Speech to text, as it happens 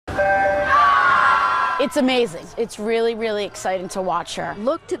It's amazing. It's really, really exciting to watch her.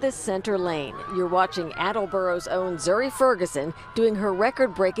 Look to the center lane. You're watching Attleboro's own Zuri Ferguson doing her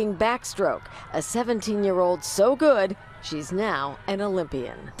record-breaking backstroke. A 17-year-old so good, she's now an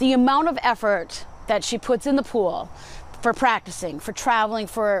Olympian. The amount of effort that she puts in the pool for practicing, for traveling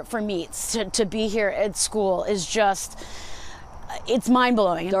for meets, to be here at school is just, it's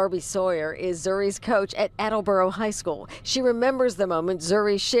mind-blowing. Darby Sawyer is Zuri's coach at Attleboro High School. She remembers the moment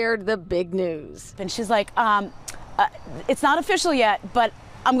Zuri shared the big news. And she's like, it's not official yet, but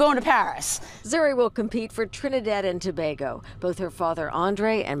I'm going to Paris. Zuri will compete for Trinidad and Tobago. Both her father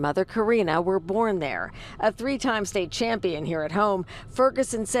Andre and mother Karina were born there. A three-time state champion here at home,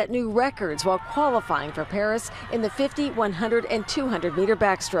 Ferguson set new records while qualifying for Paris in the 50, 100, and 200-meter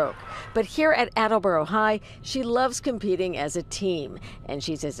backstroke. But here at Attleboro High, she loves competing as a team, and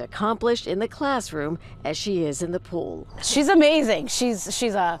she's as accomplished in the classroom as she is in the pool. She's amazing. She's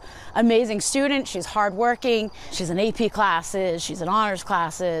an amazing student. She's hardworking. She's in AP classes. She's in honors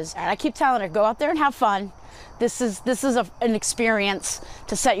classes. And I keep telling her, go out there and have fun. This is an experience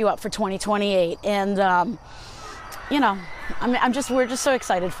to set you up for 2028. And you know, we're just so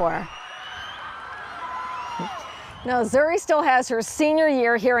excited for her. Now, Zuri still has her senior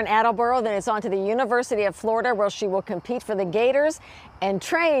year here in Attleboro, then it's on to the University of Florida, where she will compete for the Gators and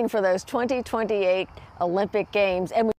train for those 2028 Olympic Games. And